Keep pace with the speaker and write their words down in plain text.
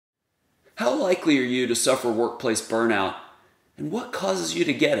How likely are you to suffer workplace burnout, and what causes you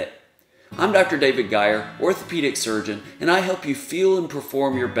to get it? I'm Dr. David Geyer, orthopedic surgeon, and I help you feel and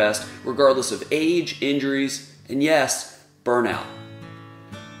perform your best regardless of age, injuries, and yes, burnout.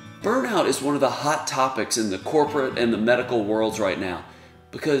 Burnout is one of the hot topics in the corporate and the medical worlds right now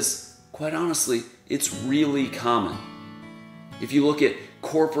because, quite honestly, it's really common. If you look at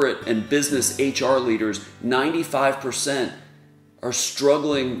corporate and business HR leaders, 95% are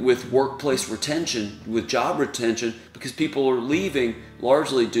struggling with workplace retention, with job retention, because people are leaving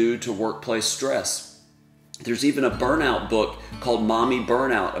largely due to workplace stress. There's even a burnout book called Mommy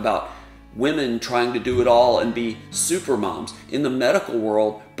Burnout about women trying to do it all and be super moms. In the medical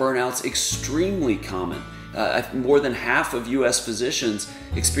world, burnout's extremely common. More than half of U.S. physicians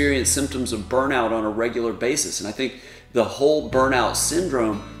experience symptoms of burnout on a regular basis. And I think the whole burnout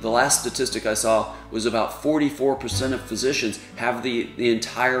syndrome, the last statistic I saw was about 44% of physicians have the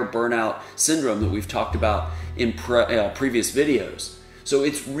entire burnout syndrome that we've talked about in previous videos. So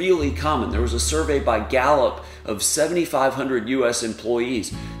it's really common. There was a survey by Gallup of 7,500 U.S.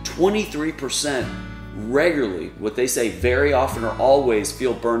 employees. 23% regularly, what they say very often or always,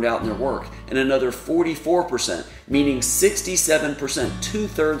 feel burned out in their work. And another 44%, meaning 67%,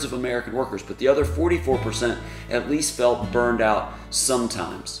 2/3 of American workers, but the other 44% at least felt burned out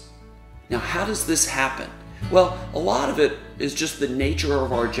sometimes. Now, how does this happen? Well, a lot of it is just the nature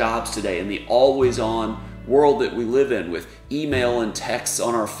of our jobs today and the always-on world that we live in, with email and texts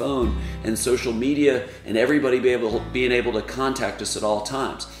on our phone and social media and everybody being able to contact us at all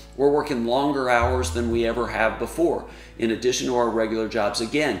times. We're working longer hours than we ever have before. In addition to our regular jobs,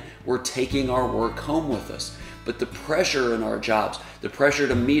 again, we're taking our work home with us. But the pressure in our jobs, the pressure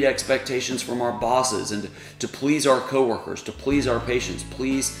to meet expectations from our bosses and to please our coworkers, to please our patients,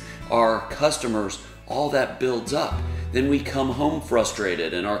 please our customers, all that builds up. Then we come home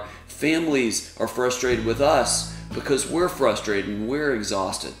frustrated, and our families are frustrated with us because we're frustrated and we're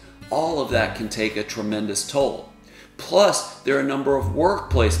exhausted. All of that can take a tremendous toll. Plus, there are a number of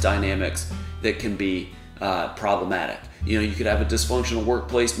workplace dynamics that can be problematic. You could have a dysfunctional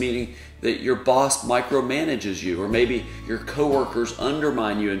workplace, meaning that your boss micromanages you, or maybe your coworkers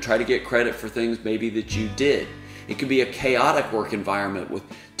undermine you and try to get credit for things maybe that you did. It could be a chaotic work environment with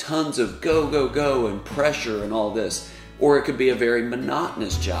tons of go, go, go and pressure and all this. Or it could be a very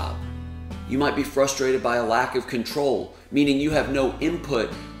monotonous job. You might be frustrated by a lack of control, meaning you have no input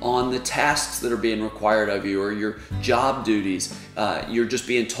on the tasks that are being required of you or your job duties. You're just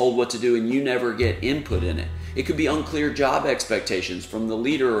being told what to do and you never get input in it. It could be unclear job expectations from the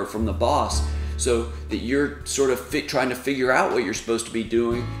leader or from the boss, so that you're sort of trying to figure out what you're supposed to be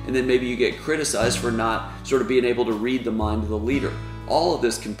doing, and then maybe you get criticized for not sort of being able to read the mind of the leader. All of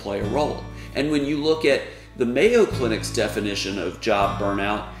this can play a role. And when you look at the Mayo Clinic's definition of job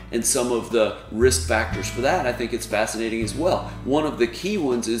burnout and some of the risk factors for that, I think it's fascinating as well. One of the key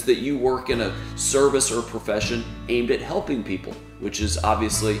ones is that you work in a service or profession aimed at helping people, which is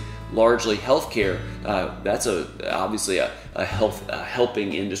obviously largely healthcare. That's obviously a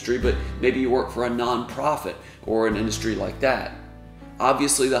helping industry, but maybe you work for a nonprofit or an industry like that.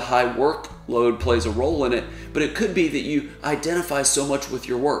 Obviously, the high workload plays a role in it, but it could be that you identify so much with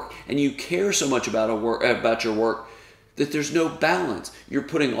your work and you care so much about your work that there's no balance. You're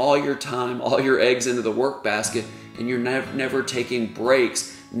putting all your time, all your eggs into the work basket, and you're never taking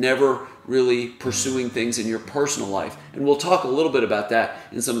breaks, never really pursuing things in your personal life. And we'll talk a little bit about that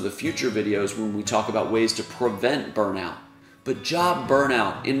in some of the future videos when we talk about ways to prevent burnout. But job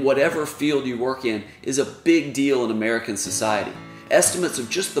burnout, in whatever field you work in, is a big deal in American society. Estimates of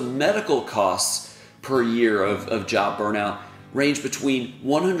just the medical costs per year of job burnout range between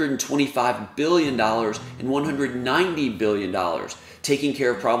 $125 billion and $190 billion, taking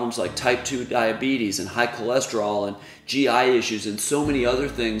care of problems like type 2 diabetes and high cholesterol and GI issues and so many other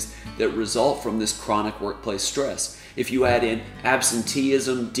things that result from this chronic workplace stress. If you add in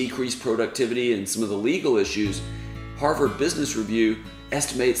absenteeism, decreased productivity, and some of the legal issues, Harvard Business Review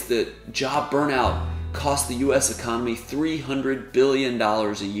estimates that job burnout costs the U.S. economy $300 billion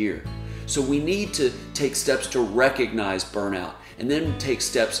a year. So we need to take steps to recognize burnout and then take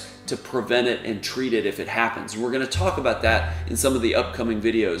steps to prevent it and treat it if it happens. And we're going to talk about that in some of the upcoming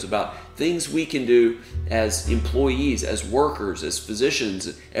videos about things we can do as employees, as workers, as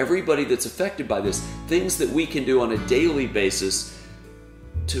physicians, everybody that's affected by this, things that we can do on a daily basis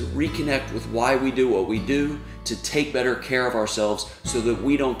to reconnect with why we do what we do, to take better care of ourselves so that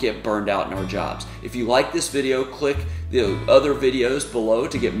we don't get burned out in our jobs. If you like this video, click the other videos below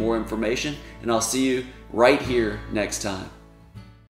to get more information, and I'll see you right here next time.